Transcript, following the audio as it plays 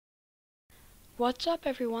What's up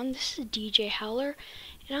everyone, this is DJ Howler,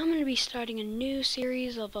 and I'm going to be starting a new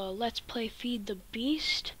series of Let's Play Feed the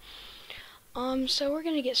Beast. So we're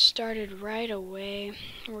going to get started right away.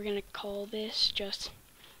 We're going to call this just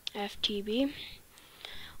FTB.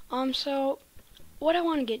 So what I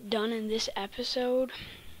want to get done in this episode,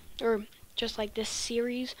 or just like this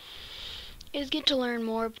series, is get to learn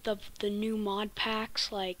more of the new mod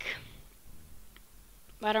packs. Like,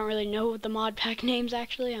 I don't really know the mod pack names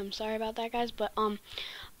actually. I'm sorry about that, guys, but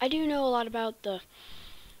I do know a lot about the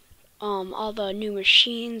all the new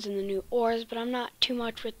machines and the new ores, but I'm not too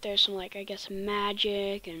much with there's some, like, I guess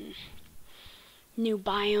magic and new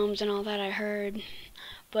biomes and all that I heard.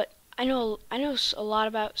 But I know a lot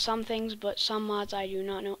about some things, but some mods I do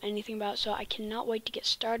not know anything about, so I cannot wait to get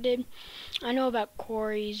started. I know about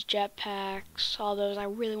quarries, jetpacks, all those I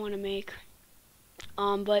really want to make.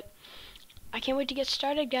 But I can't wait to get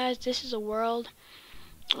started, guys. This is a world,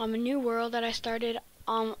 a new world that I started.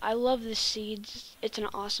 I love this seed. It's an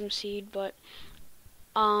awesome seed, but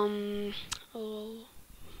oh,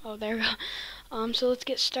 there we go. So let's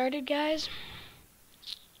get started, guys.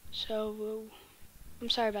 So I'm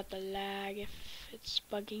sorry about the lag if it's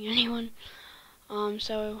bugging anyone.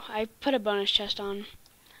 So I put a bonus chest on,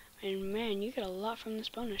 and man, you get a lot from this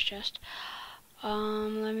bonus chest.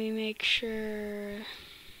 Let me make sure.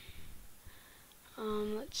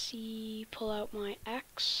 Let's see, pull out my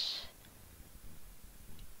axe.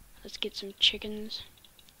 Let's get some chickens.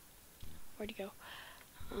 Where'd he go?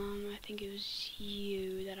 I think it was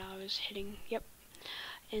you that I was hitting. Yep.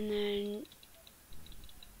 And then,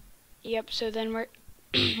 yep, so then we're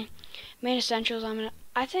main essentials.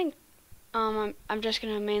 I think I'm just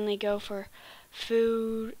gonna mainly go for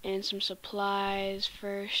food and some supplies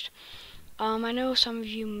first. I know some of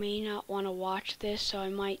you may not want to watch this, so I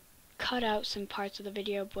might cut out some parts of the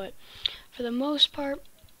video, but for the most part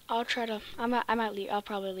I'll try to I'll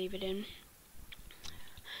probably leave it in.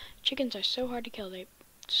 Chickens are so hard to kill, they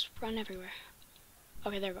just run everywhere.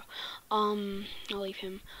 Okay, there we go. I'll leave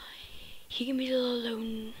him. He can be the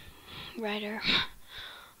lone rider.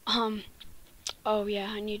 Oh yeah,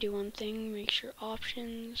 I need to do one thing, make sure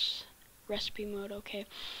options, recipe mode, okay.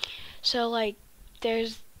 So like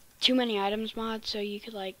there's too many items mods, so you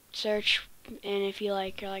could like search, and if you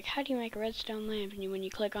like, you're like, how do you make a redstone lamp? And when you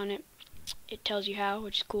click on it, it tells you how,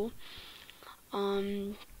 which is cool.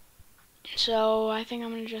 So I think I'm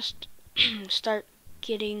gonna just start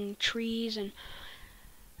getting trees, and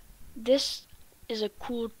this is a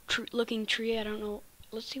cool looking tree. I don't know.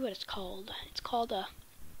 Let's see what it's called. It's called a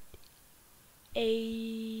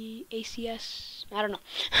ACS. I don't know.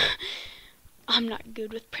 I'm not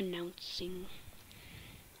good with pronouncing.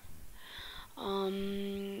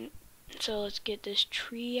 So let's get this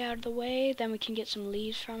tree out of the way, then we can get some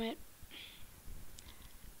leaves from it.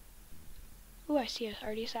 Ooh, I see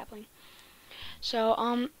already a sapling. So,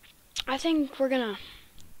 I think I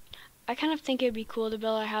kind of think it'd be cool to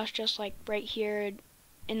build a house just like right here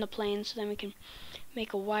in the plains, so then we can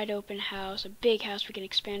make a wide open house, a big house. We can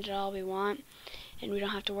expand it all we want, and we don't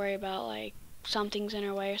have to worry about like something's in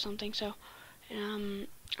our way or something. So,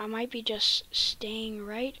 I might be just staying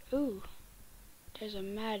right. Ooh. There's a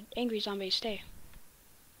mad angry zombie, stay.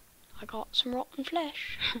 I got some rotten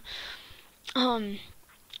flesh.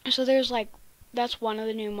 So there's like, that's one of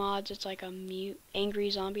the new mods. It's like a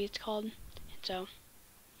angry zombie, it's called. And so,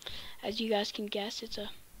 as you guys can guess, it's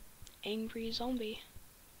a angry zombie.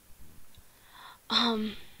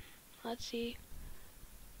 Let's see.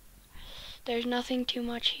 There's nothing too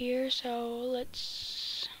much here, so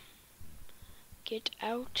let's get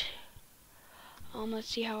out. Let's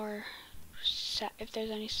see how if there's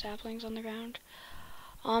any saplings on the ground.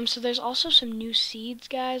 So there's also some new seeds,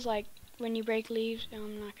 guys, like when you break leaves.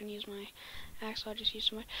 I'm not gonna use my axe, I'll just use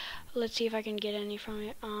some. Let's see if I can get any from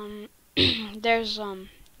it. There's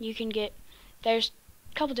there's a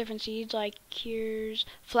couple different seeds, like here's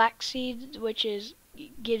flax seeds, which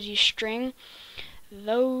gives you string.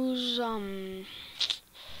 Those and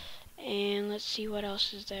let's see what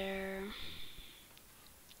else is there.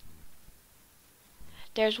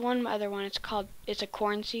 There's one other one, it's a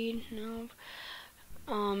corn seed. No.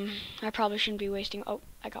 I probably shouldn't be wasting, oh,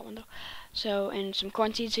 I got one though. So, and some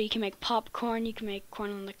corn seeds, so you can make popcorn, you can make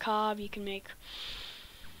corn on the cob, you can make,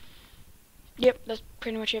 yep, that's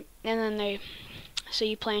pretty much it. And then so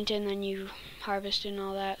you plant it and then you harvest it and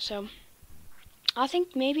all that. So, I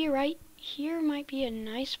think maybe right here might be a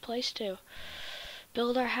nice place to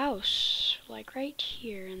build our house, like right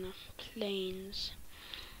here in the plains.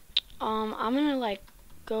 I'm gonna like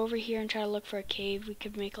go over here and try to look for a cave. We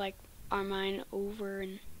could make like our mine over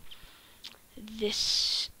in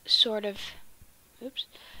this sort of, oops,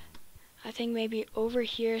 I think maybe over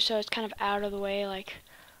here, so it's kind of out of the way, like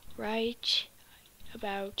right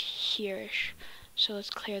about here-ish. So let's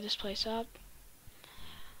clear this place up.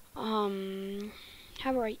 How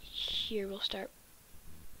about right here we'll start.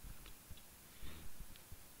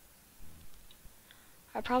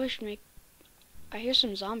 I probably should make, I hear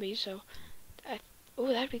some zombies, so oh,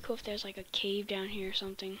 that'd be cool if there's like a cave down here or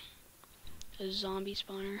something. A zombie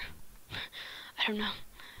spawner. I don't know.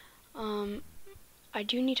 I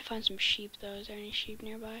do need to find some sheep though. Is there any sheep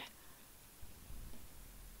nearby?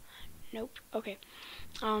 Nope. Okay.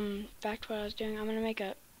 Back to what I was doing. I'm gonna make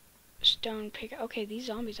a stone pick. Okay, these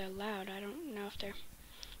zombies are loud. I don't know if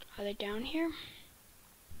are they down here?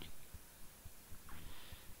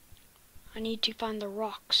 I need to find the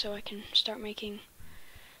rock so I can start making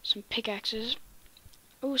some pickaxes.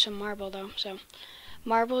 Oh, some marble though. So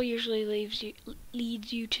marble usually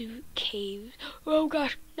leads you to caves. Oh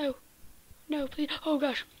gosh, no. No, please. Oh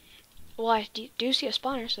gosh. Well, I do see a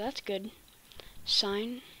spawner, so that's good.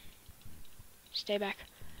 Sign. Stay back.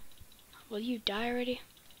 Will you die already?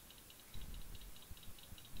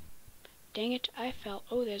 Dang it, I fell.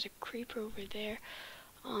 Oh, there's a creeper over there.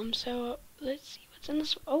 So let's see what's in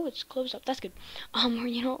this. Oh, it's closed up. That's good.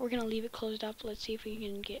 You know what? We're gonna leave it closed up. Let's see if we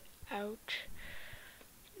can get out.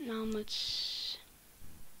 Let's.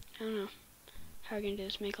 I don't know. How are we gonna do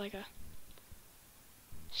this? Make like a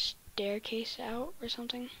staircase out or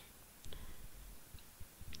something.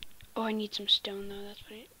 Oh, I need some stone though. That's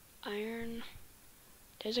what iron.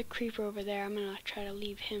 There's a creeper over there. I'm gonna try to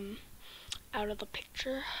leave him out of the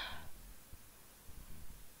picture.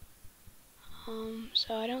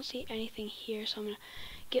 So I don't see anything here, so I'm gonna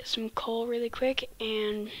get some coal really quick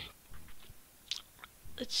and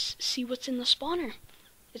let's see what's in the spawner.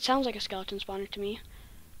 It sounds like a skeleton spawner to me.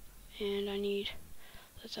 And I need,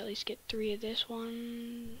 let's at least get 3 of this.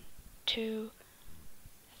 1, 2,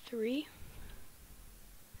 3.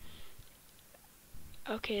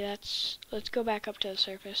 Okay, let's go back up to the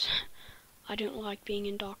surface. I don't like being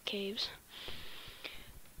in dark caves.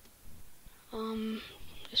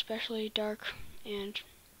 Especially dark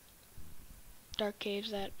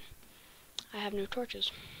caves that I have no torches.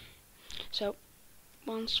 So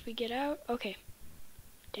once we get out, okay.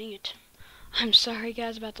 Dang it. I'm sorry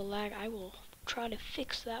guys about the lag. I will try to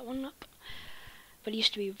fix that one up. But it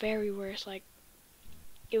used to be very worse. Like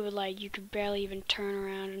it would you could barely even turn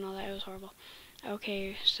around and all that. It was horrible.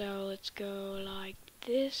 Okay, so let's go like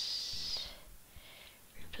this.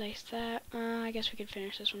 Replace that. I guess we could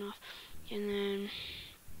finish this one off. And then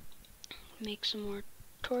make some more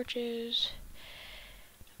torches.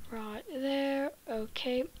 Right there.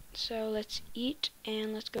 Okay, so let's eat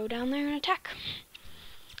and let's go down there and attack.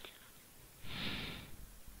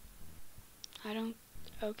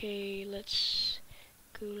 Okay, let's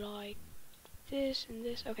go like this and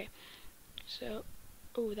this. Okay, so,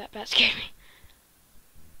 oh, that bat scared me.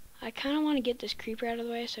 I kind of want to get this creeper out of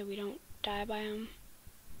the way so we don't die by him.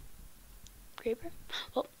 Creeper?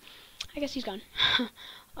 Well, I guess he's gone.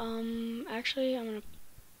 Actually, I'm gonna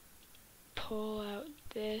pull out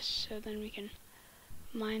this so then we can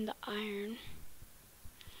mine the iron.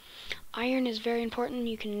 Iron is very important.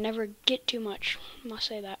 You can never get too much. Must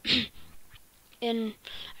say that. And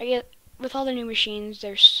I get with all the new machines,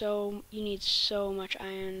 you need so much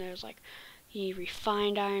iron. There's like you need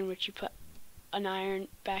refined iron, which you put an iron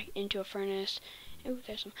back into a furnace. Ooh,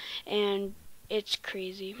 there's some, and it's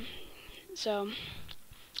crazy. So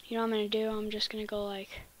you know what I'm gonna do? I'm just gonna go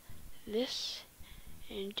like this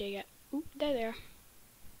and dig it. Ooh, there.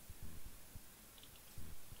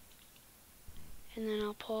 And then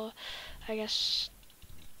I'll pull, I guess.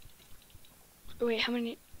 Wait, how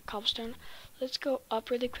many cobblestone? Let's go up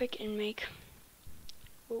really quick and make.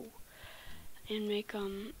 Whoa, and make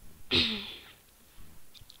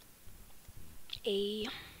a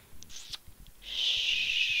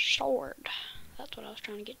sword. That's what I was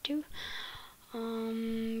trying to get to.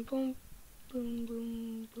 Boom, boom, boom,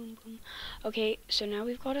 boom, boom. Okay, so now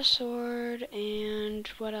we've got a sword, and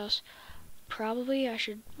what else? Probably I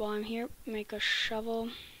should, while I'm here, make a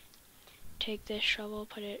shovel. Take this shovel,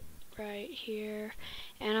 put it right here,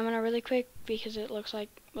 and I'm gonna really quick because it looks like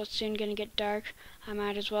it's soon gonna get dark. I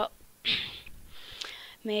might as well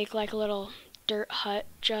make like a little dirt hut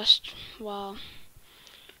just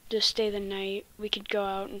stay the night. We could go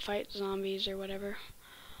out and fight zombies or whatever.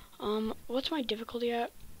 What's my difficulty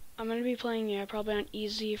at? I'm gonna be playing probably on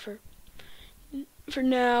easy for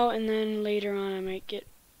now, and then later on I might get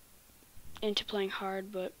into playing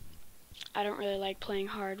hard, but I don't really like playing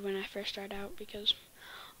hard when I first start out because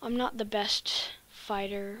I'm not the best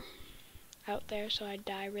fighter out there, so I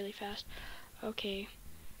die really fast. Okay,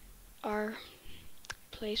 our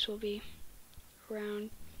place will be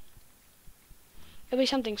around. It'll be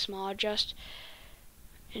something small, just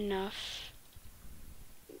enough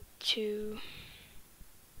to.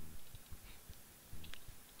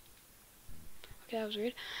 Okay, that was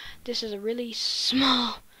weird. This is a really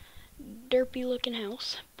small, derpy looking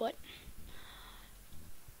house, but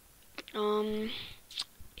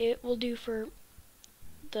it will do for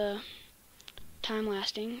the time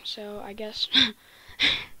lasting, so I guess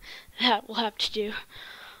that will have to do.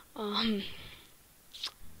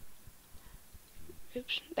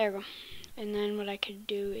 Oops, there we go. And then what I could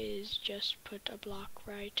do is just put a block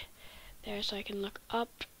right there so I can look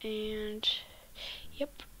up, and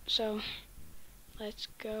yep, so let's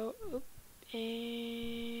go. Oop,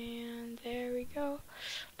 and there we go.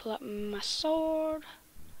 Pull up my sword.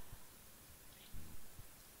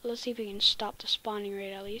 Let's see if we can stop the spawning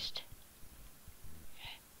rate at least.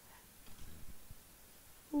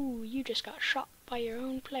 Ooh, you just got shot by your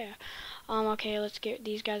own player. Okay, let's get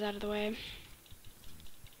these guys out of the way.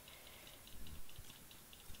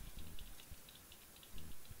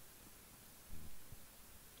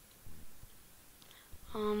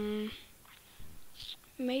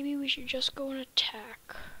 Maybe we should just go and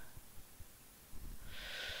attack.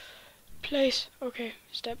 Place. Okay,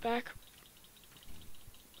 step back.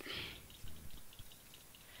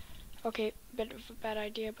 Okay, bit of a bad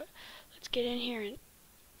idea, but let's get in here and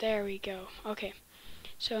there we go. Okay,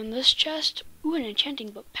 so in this chest, ooh, an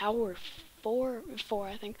enchanting book, power 4,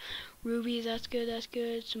 I think. Rubies, that's good, that's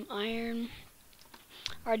good. Some iron,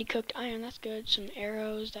 already cooked iron, that's good. Some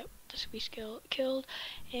arrows, that this we killed.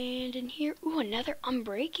 And in here, ooh, another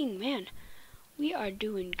unbreaking, man. We are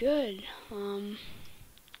doing good. I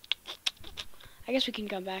guess we can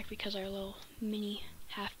come back because our little mini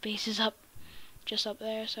half base is up, just up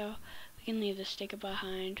there, so we can leave the sticker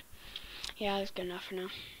behind. Yeah, that's good enough for now.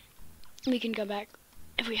 We can go back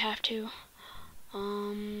if we have to.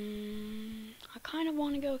 I kind of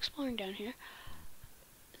want to go exploring down here.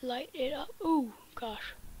 Light it up. Ooh,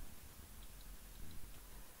 gosh.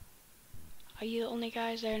 Are you the only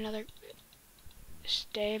guys there? Another.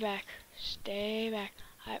 Stay back. Stay back.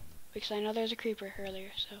 Because I know there's a creeper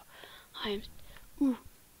earlier, so I'm. Ooh,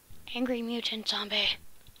 angry mutant zombie.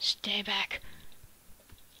 Stay back.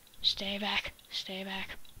 Stay back. Stay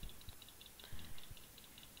back.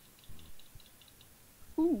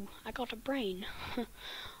 Ooh, I got a brain. I've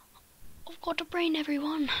got a brain,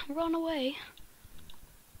 everyone. Run away.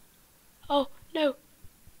 Oh, no.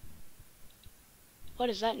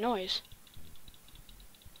 What is that noise?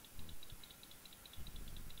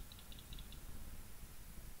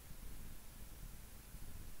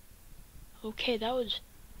 Okay, that was...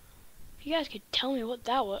 If you guys could tell me what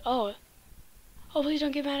that was... Oh, please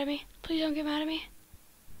don't get mad at me. Please don't get mad at me.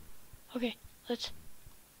 Okay, let's...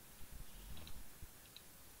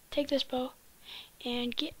 take this bow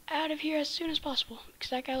and get out of here as soon as possible because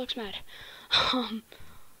that guy looks mad.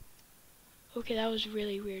 Okay, that was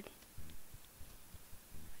really weird.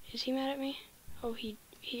 Is he mad at me? Oh, he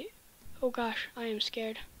oh gosh, I am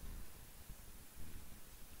scared.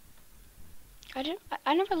 I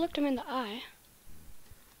never looked him in the eye.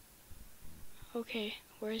 Okay,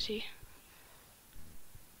 where is he?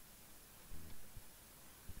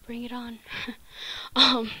 Bring it on.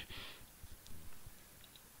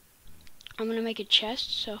 I'm gonna make a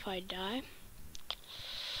chest, so if I die,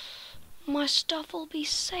 my stuff will be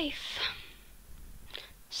safe.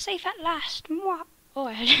 Safe at last. Mwah. Oh,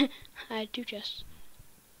 I had 2 chests.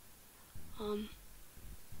 Dang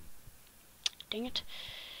it.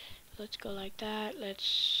 Let's go like that.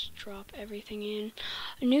 Let's drop everything in.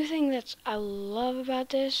 A new thing that's I love about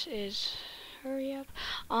this is, hurry up.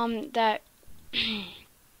 That I'm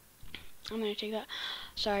gonna take that.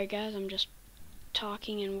 Sorry guys, I'm just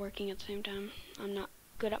talking and working at the same time. I'm not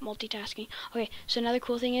good at multitasking. Okay, so another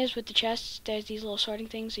cool thing is with the chests, there's these little sorting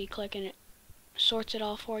things. So you click and it sorts it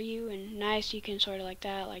all for you, and nice. You can sort it like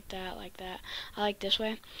that, like that, like that. I like this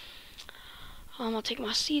way. I'll take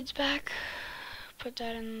my seeds back, put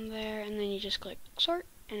that in there, and then you just click sort,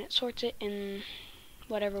 and it sorts it in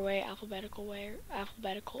whatever way, alphabetical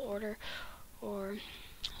order, or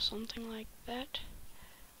something like that.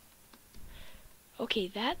 Okay,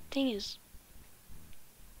 that thing is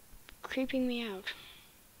creeping me out.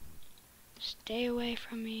 Stay away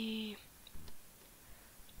from me.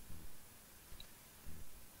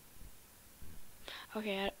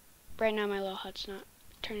 Okay, right now my little hut's not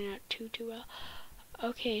turning out too well.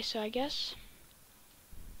 Okay, so I guess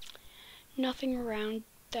nothing around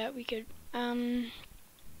that we could,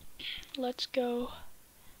 let's go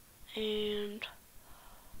and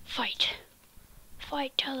fight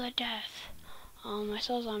till the death. I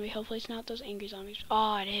saw a zombie. Hopefully it's not those angry zombies.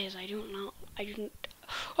 Oh, it is. I don't know. I didn't.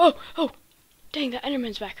 Oh, oh! Dang, the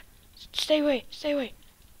Enderman's back. Stay away, stay away.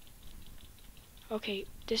 Okay,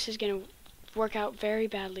 this is gonna work out very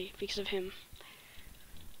badly because of him.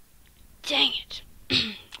 Dang it.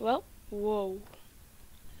 Well, whoa.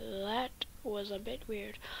 That was a bit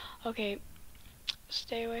weird. Okay,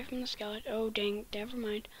 stay away from the skeleton. Oh, dang, never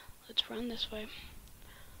mind. Let's run this way.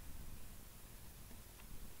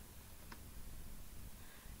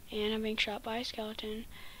 And I'm being shot by a skeleton.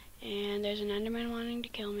 And there's an Enderman wanting to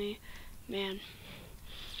kill me. Man,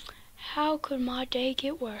 how could my day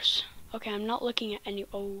get worse? Okay, I'm not looking at any...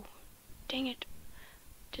 Oh, dang it.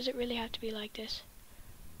 Does it really have to be like this?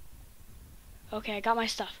 Okay, I got my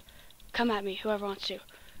stuff. Come at me, whoever wants to.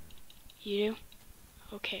 You do?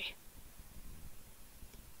 Okay.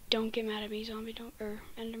 Don't get mad at me, zombie,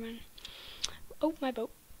 Enderman. Oh, my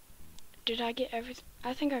boat. Did I get everything?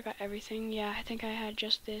 I think I got everything. Yeah, I think I had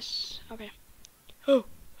just this. Okay. Oh,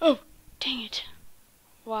 oh, dang it.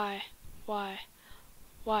 Why? Why?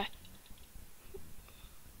 Why?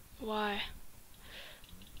 Why?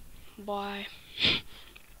 Why?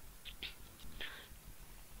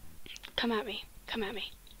 Come at me. Come at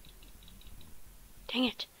me. Dang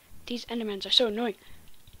it. These Endermans are so annoying.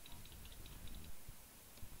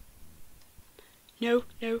 No,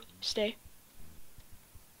 no, stay.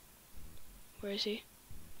 Where is he?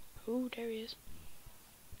 Oh, there he is.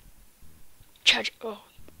 Charge. Oh,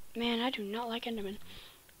 man, I do not like Enderman.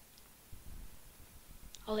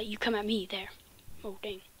 I'll let you come at me there. Oh,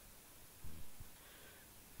 dang.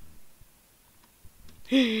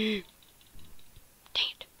 Dang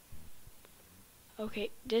it.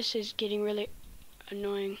 Okay, this is getting really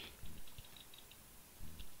annoying.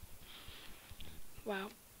 Wow.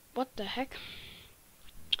 What the heck?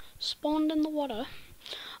 Spawned in the water.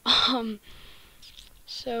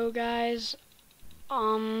 So guys,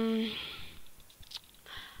 I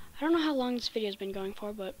don't know how long this video's been going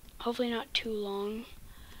for, but hopefully not too long,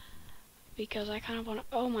 because I kind of want to...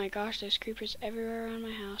 Oh my gosh, there's creepers everywhere around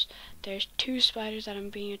my house. There's 2 spiders that I'm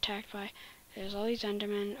being attacked by. There's all these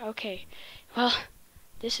Endermen. Okay, well,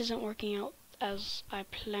 this isn't working out as I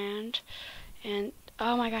planned, and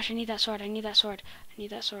oh my gosh, I need that sword, I need that sword, I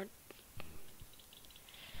need that sword.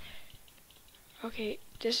 Okay,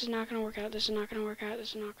 this is not gonna work out, this is not gonna work out, this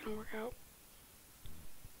is not gonna work out.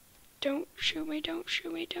 Don't shoot me, don't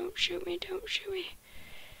shoot me, don't shoot me, don't shoot me.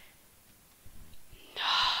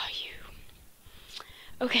 Ah, you.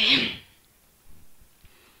 Okay.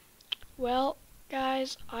 Well,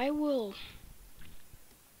 guys, I will...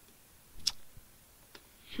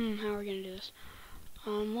 how are we gonna do this?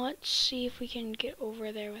 Let's see if we can get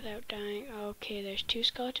over there without dying. Okay, there's 2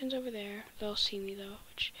 skeletons over there. They'll see me though,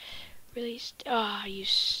 which really... you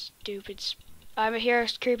stupid... I'm here,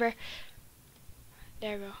 creeper.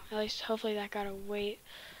 There we go. At least, hopefully that got away.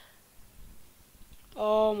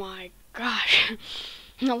 Oh my gosh.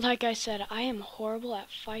 Like I said, I am horrible at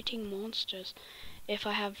fighting monsters if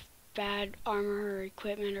I have bad armor or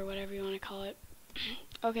equipment or whatever you want to call it.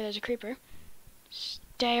 Okay, there's a creeper.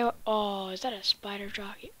 Stay... Oh, is that a spider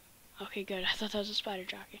jockey? Okay, good. I thought that was a spider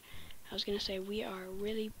jockey. I was gonna say, we are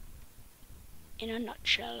really in a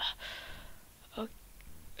nutshell.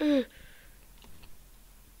 Okay.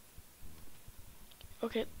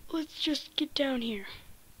 Okay, let's just get down here.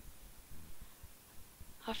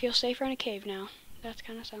 I feel safer in a cave now. That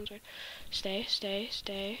kind of sounds weird. Stay, stay,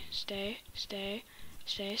 stay, stay, stay,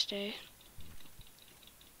 stay, stay.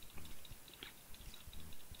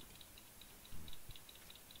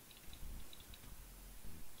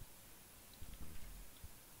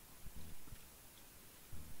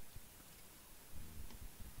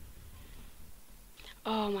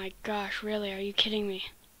 Oh my gosh, really? Are you kidding me?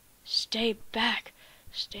 Stay back.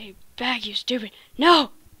 Stay back, you stupid.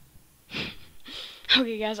 No!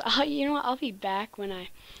 Okay, guys, you know what? I'll be back when I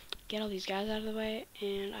get all these guys out of the way,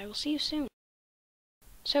 and I will see you soon.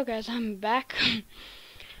 So, guys, I'm back.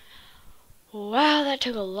 Wow, that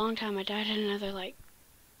took a long time. I died another, like,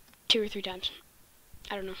 2 or 3 times.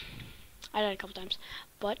 I don't know. I died a couple times.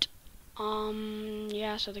 But,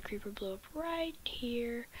 yeah, so the creeper blew up right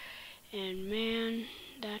here. And, man,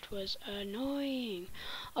 that was annoying.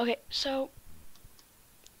 Okay, so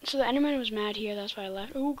the Enderman was mad here. That's why I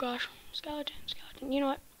left. Oh, gosh. Skeleton, skeleton. You know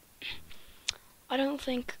what? I don't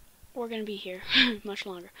think we're going to be here much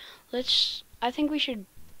longer. I think we should...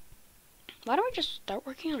 Why don't we just start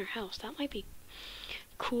working on our house? That might be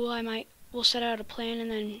cool. We'll set out a plan,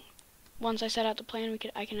 and then once I set out the plan,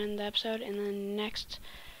 I can end the episode, and then next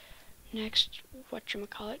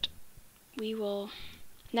whatchamacallit,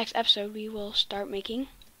 next episode we will start making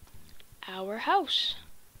our house.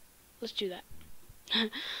 Let's do that.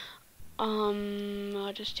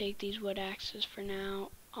 I'll just take these wood axes for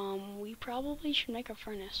now. We probably should make a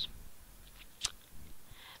furnace.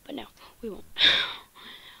 But no, we won't.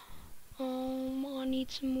 I'll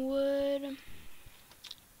need some wood.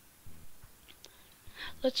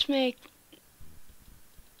 Let's make,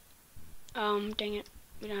 dang it,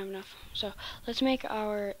 we don't have enough. So, let's make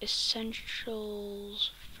our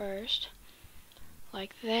essentials first.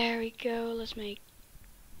 Like, there we go. Let's make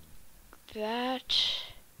that.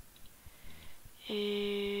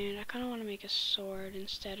 And I kind of want to make a sword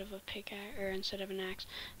instead of a pickaxe, or instead of an axe.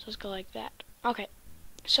 So let's go like that. Okay,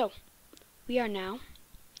 so we are now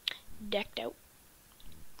decked out.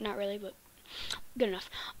 Not really, but good enough.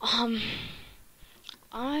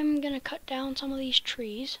 I'm gonna cut down some of these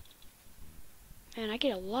trees, and I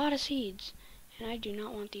get a lot of seeds, and I do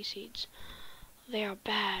not want these seeds. They are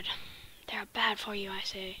bad. They are bad for you, I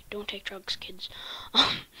say. Don't take drugs, kids.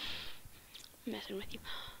 Messing with you.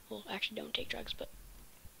 Well, actually, don't take drugs, but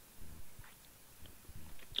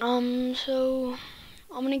so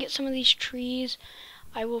I'm gonna get some of these trees.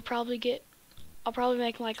 I'll probably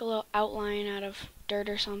make like a little outline out of dirt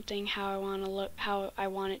or something, how I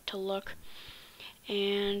want it to look,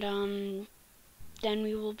 and then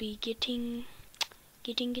we will be getting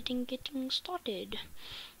started.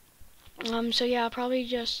 So yeah, I'll probably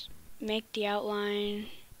just make the outline,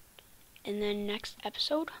 and then next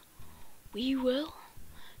episode we will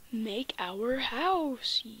make our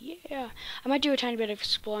house. Yeah, I might do a tiny bit of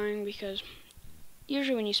exploring, because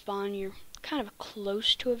usually when you spawn you're kind of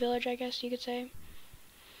close to a village, I guess you could say.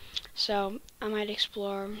 So I might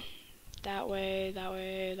explore that way,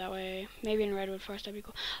 maybe in Redwood Forest. That'd be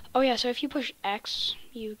cool. Oh yeah, so if you push X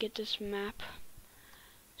you get this map,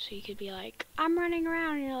 so you could be like, I'm running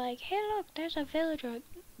around, and you're like, hey look, there's a village over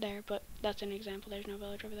there. But that's an example, there's no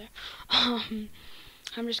village over there.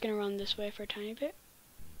 I'm just gonna run this way for a tiny bit.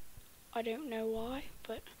 I don't know why,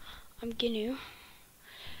 but I'm gonna.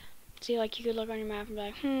 See, like, you could look on your map and be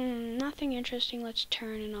like, nothing interesting, let's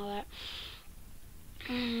turn and all that.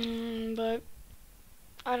 But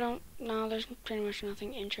I don't know, there's pretty much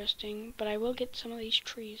nothing interesting. But I will get some of these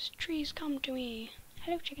trees. Trees, come to me.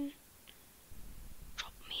 Hello, chicken.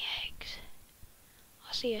 Drop me eggs.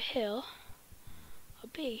 I see a hill. A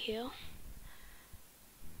big hill.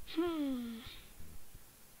 On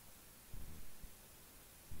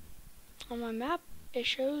my map, it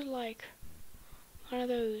shows like one of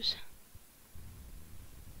those.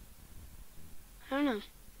 I don't know.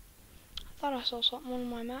 I thought I saw something on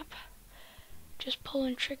my map. Just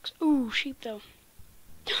pulling tricks. Ooh, sheep though.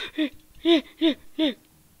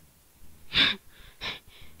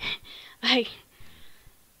 I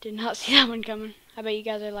did not see that one coming. I bet you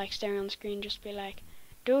guys are like staring on the screen, just be like,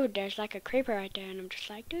 dude, there's like a creeper right there, and I'm just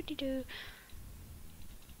like, doo-doo-doo.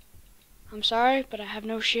 I'm sorry, but I have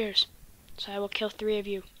no shears, so I will kill 3 of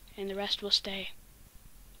you, and the rest will stay.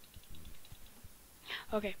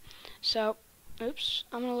 Okay, so, oops,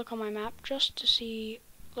 I'm gonna look on my map just to see.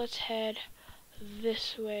 Let's head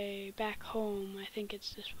this way, back home. I think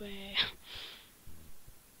it's this way.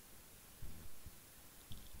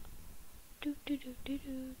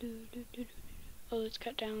 Oh, let's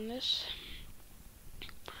cut down this.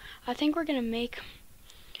 I think we're gonna make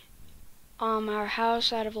our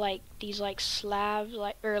house out of like these like slabs,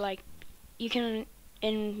 like you can,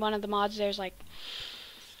 in one of the mods there's like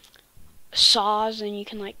saws, and you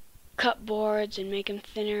can like cut boards and make them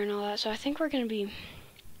thinner and all that. So I think we're gonna be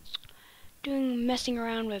messing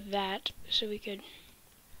around with that, so we could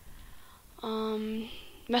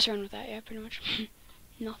mess around with that. Yeah, pretty much.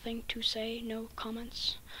 Nothing to say, no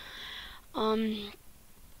comments.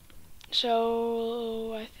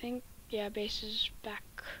 So I think, yeah, base is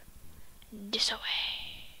back this way.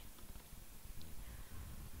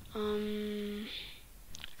 I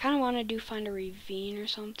kind of want to find a ravine or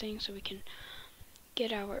something, so we can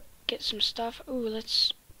get some stuff. Ooh,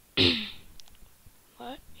 let's.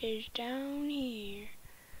 What is down here?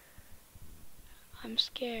 I'm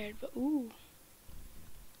scared, but ooh.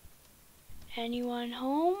 Anyone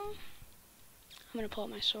home? I'm gonna pull out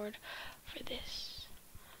my sword for this.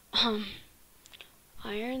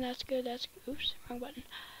 Iron, that's good, oops, wrong button.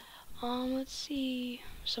 Let's see,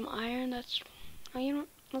 some iron, oh, you know what,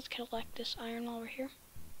 let's collect this iron while we're here.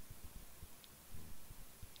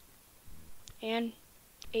 And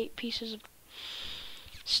 8 pieces of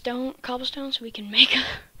cobblestone, so we can make a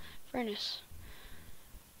furnace.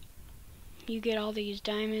 You get all these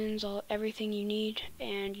diamonds, everything you need,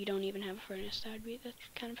 and you don't even have a furnace. That's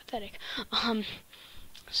kind of pathetic.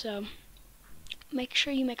 So make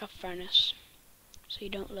sure you make a furnace, so you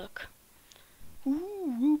don't look.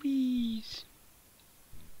 Ooh, rubies.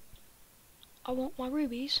 I want my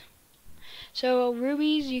rubies. So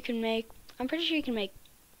rubies you can make, I'm pretty sure you can make,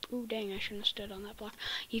 ooh dang, I shouldn't have stood on that block.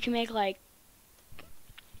 You can make like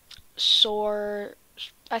sword,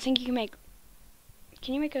 I think you can make,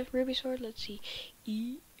 can you make a ruby sword? Let's see.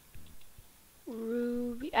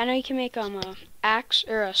 Ruby, I know you can make a axe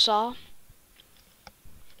or a saw,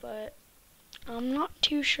 but I'm not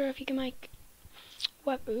too sure if you can make,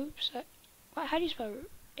 what, oops, how do you spell ruby?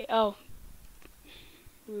 Oh,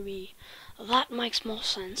 ruby. That makes more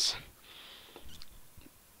sense.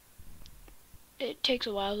 It takes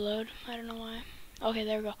a while to load. I don't know why. Okay,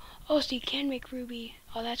 there we go. Oh, so you can make ruby.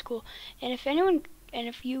 Oh, that's cool. And if anyone, and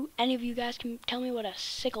if any of you guys can tell me what a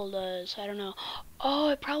sickle does, I don't know. Oh,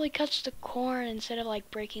 it probably cuts the corn instead of like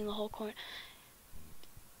breaking the whole corn.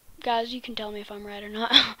 Guys, you can tell me if I'm right or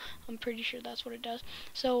not. I'm pretty sure that's what it does.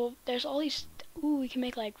 So there's all these. Ooh, we can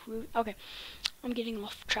make like ruby. Okay, I'm getting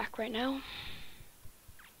off track right now.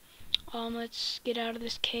 Let's get out of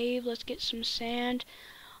this cave. Let's get some sand.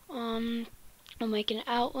 We'll make an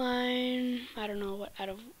outline. I don't know what out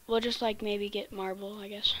of. We'll just like maybe get marble, I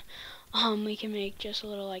guess. We can make just a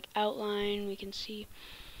little like outline. We can see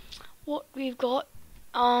what we've got.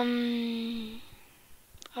 Oh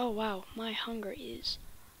wow, my hunger is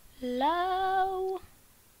low.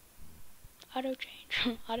 Auto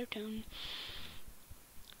change, auto tone.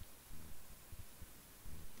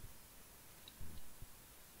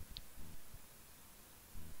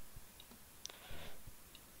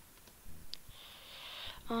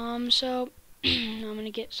 So I'm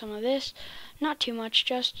gonna get some of this, not too much,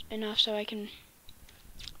 just enough so I can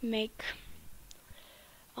make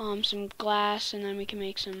some glass, and then we can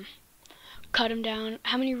make some, cut them down.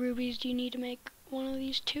 How many rubies do you need to make one of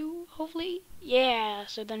these? 2, hopefully? Yeah,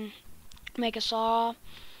 so then make a saw,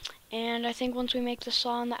 and I think once we make the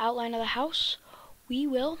saw and the outline of the house, I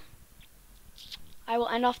will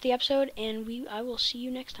end off the episode, and I will see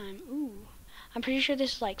you next time. Ooh, I'm pretty sure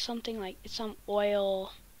this is like something like, it's some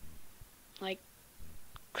oil, like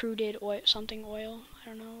crude oil, something oil, I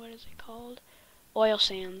don't know, what is it called? Oil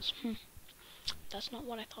sands. That's not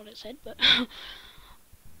what I thought it said, but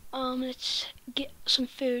let's get some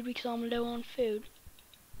food because I'm low on food.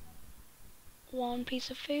 1 piece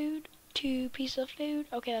of food, 2 pieces of food.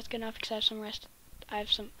 Okay, that's good enough because I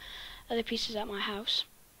have some other pieces at my house.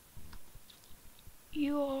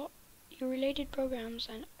 Your related programs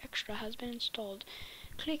and extra has been installed.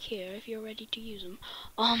 Click here if you're ready to use them.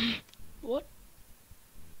 What?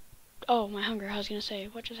 Oh, my hunger. I was gonna say,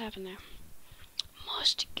 what just happened there?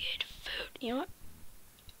 Must get food. You know what?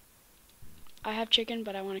 I have chicken,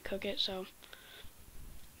 but I want to cook it, so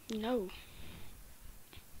no.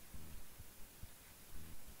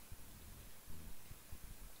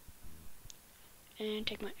 And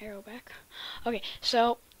take my arrow back. Okay,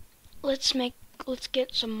 so let's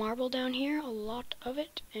get some marble down here, a lot of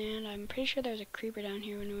it, and I'm pretty sure there's a creeper down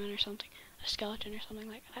here when we went or something, a skeleton or something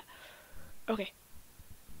like that. Okay,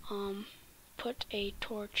 put a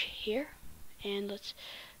torch here, and let's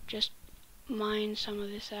just mine some of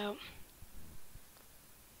this out.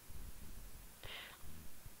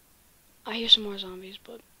 I hear some more zombies,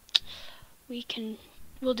 but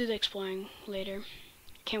we'll do the exploring later.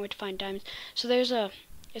 Can't wait to find diamonds. So there's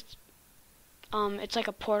it's like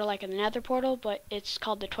a portal, like a nether portal, but it's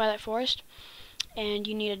called the Twilight Forest, and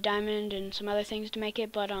you need a diamond and some other things to make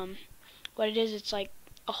it, but what it is, it's like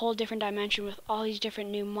a whole different dimension with all these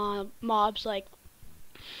different new mobs, like,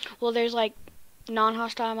 well, there's like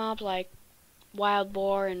non-hostile mobs like wild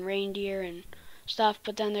boar and reindeer and stuff,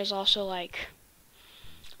 but then there's also like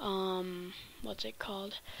what's it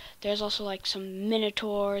called? There's also like some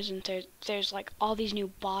minotaurs, and there's like all these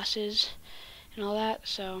new bosses and all that,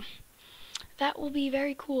 so that will be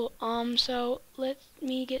very cool. So let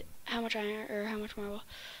me get how much iron or how much marble.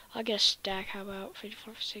 I'll get a stack. How about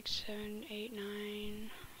 54, 6, 7, 8,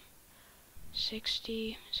 9,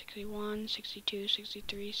 60, 61, 62,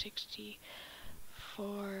 63,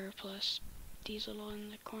 64 plus these little in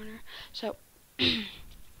the corner. So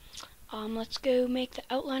let's go make the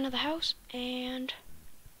outline of the house and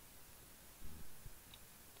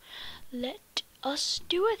let us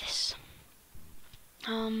do this.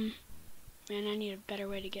 Man, I need a better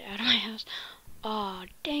way to get out of my house. Aw,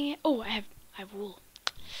 dang it. Oh, I have wool.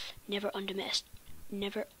 Never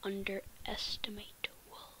underestimate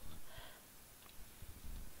wool.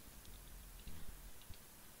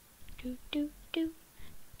 Do do do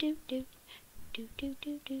do do do do do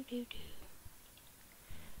do do do.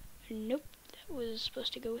 Nope, that was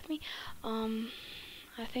supposed to go with me.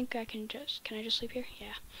 I think I can I just sleep here?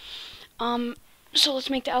 Yeah. So let's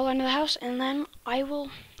make the outline of the house, and then I will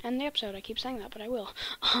end the episode. I keep saying that, but I will.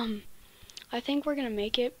 I think we're gonna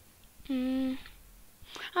make it.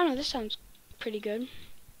 I don't know, this sounds pretty good.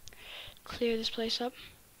 Clear this place up.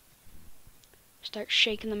 Start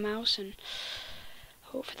shaking the mouse and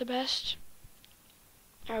hope for the best.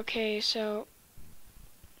 Okay, so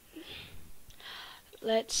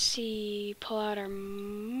let's see, pull out our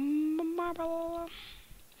marble.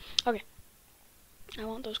 Okay, I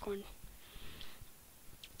want those corn.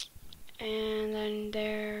 And then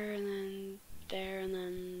there, and then there, and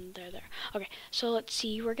then there. Okay, so let's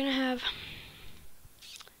see, we're gonna have,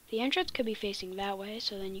 the entrance could be facing that way,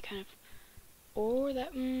 so then you kind of, or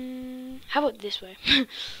that, how about this way?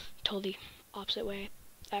 Totally opposite way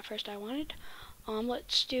at first I wanted.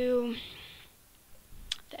 Let's do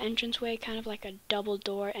the entranceway, kind of like a double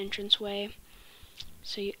door entranceway.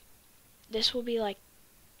 So this will be like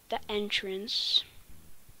the entrance.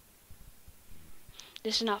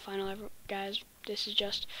 This is not final, guys. This is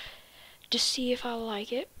just to see if I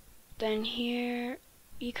like it. Then here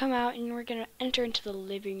you come out and we're gonna enter into the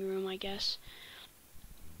living room, I guess.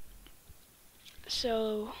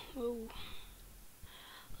 So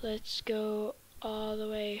let's go all the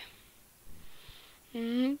way.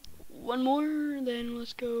 One more, then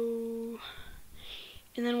let's go,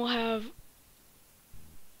 and then we'll have,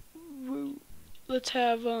 let's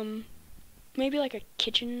have maybe like a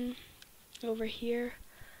kitchen over here,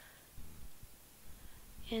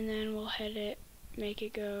 and then we'll make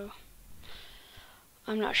it go.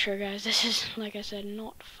 I'm not sure, guys. This is, like I said,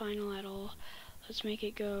 not final at all. Let's make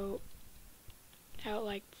it go out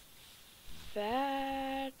like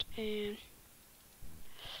that, and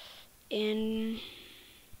in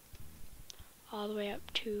all the way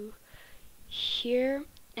up to here.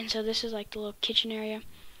 And so this is like the little kitchen area,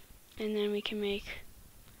 and then we can make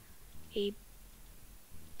a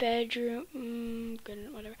bedroom,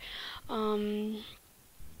 whatever, a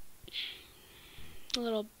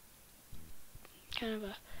little kind of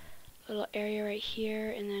a little area right here,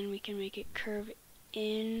 and then we can make it curve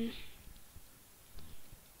in,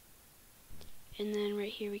 and then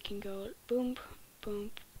right here we can go boom,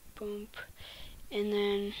 boom, boom, and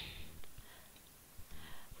then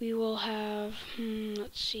we will have,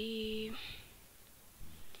 let's see,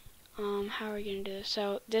 how are we going to do this?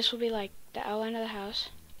 So this will be like the outline of the house.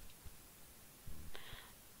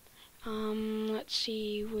 Let's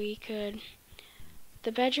see,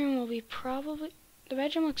 the bedroom will be the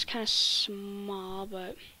bedroom looks kind of small,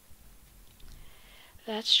 but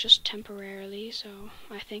that's just temporarily, so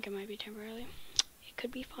I think it might be temporarily. It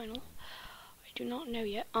could be final. I do not know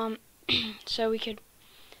yet. So you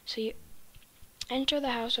enter the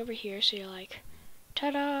house over here, so you're like,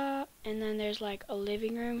 ta-da, and then there's like a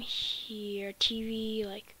living room here, TV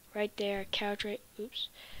like right there, a couch like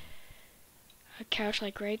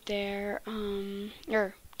right there,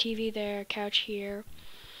 or TV there, couch here,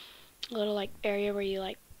 a little like area where you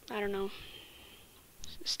like, I don't know,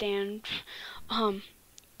 stand.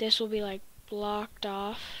 This will be like blocked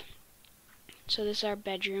off. So this is our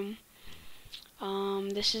bedroom.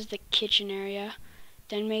 This is the kitchen area.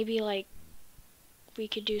 Then maybe like we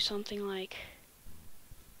could do something like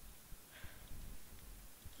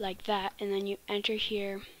that, and then you enter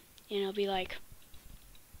here, and it'll be like,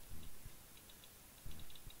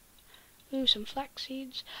 ooh, some flax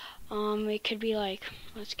seeds. It could be like,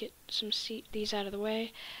 let's get these out of the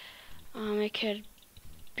way. It could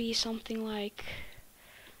be something like,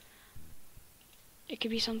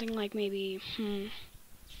 maybe,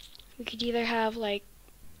 we could either have like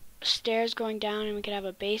stairs going down, and we could have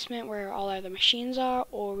a basement where all our the machines are,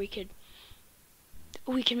 or we could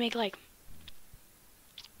make like,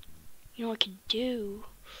 you know what we could do?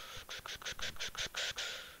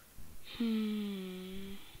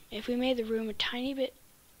 If we made the room a tiny bit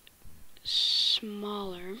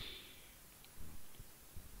smaller,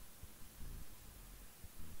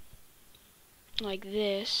 like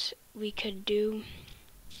this, we could do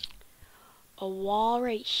a wall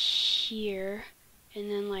right here,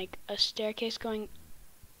 and then like a staircase going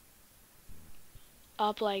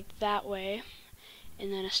up like that way,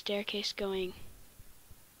 and then a staircase going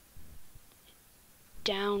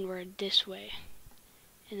downward this way,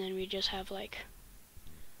 and then we just have like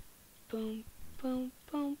boom, boom,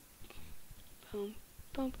 boom, boom,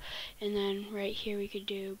 boom, and then right here we could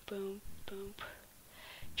do boom, boom,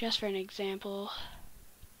 just for an example.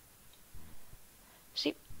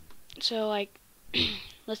 See, so like,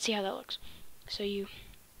 let's see how that looks. So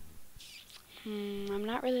I'm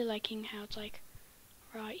not really liking how it's like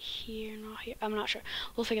right here, not here. I'm not sure.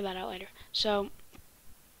 We'll figure that out later. So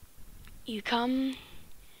you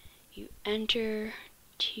enter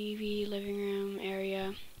TV living room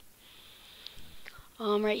area.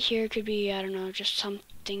 Right here could be, I don't know, just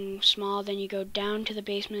something small. Then you go down to the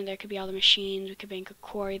basement. There could be all the machines. We could make a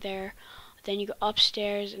quarry there. Then you go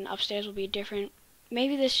upstairs, and upstairs will be different.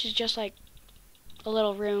 Maybe this is just like a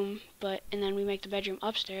little room, and then we make the bedroom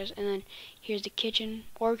upstairs, and then here's the kitchen.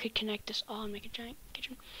 Or we could connect this all and make a giant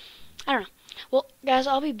kitchen. I don't know. Well, guys,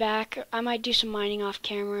 I'll be back. I might do some mining off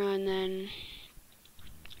camera, and then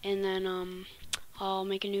I'll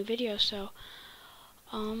make a new video. So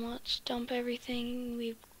let's dump everything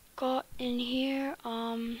we've got in here.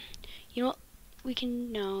 You know what?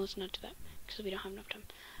 No, let's not do that because we don't have enough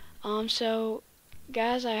time. So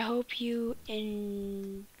guys, I hope you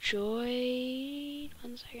enjoyed.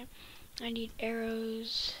 1 second. I need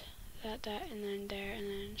arrows. That, and then there, and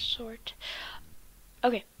then sort.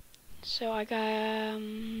 Okay. So I got,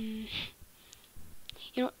 you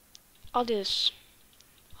know what? I'll do this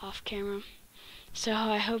off camera. So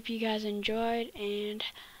I hope you guys enjoyed, and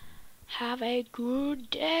have a good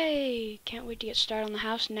day. Can't wait to get started on the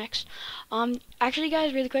house next. Actually,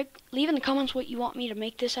 guys, really quick, leave in the comments what you want me to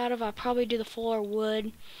make this out of. I'll probably do the floor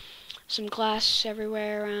wood, some glass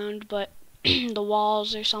everywhere around, but the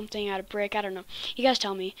walls or something out of brick. I don't know. You guys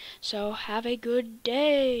tell me. So have a good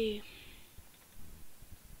day.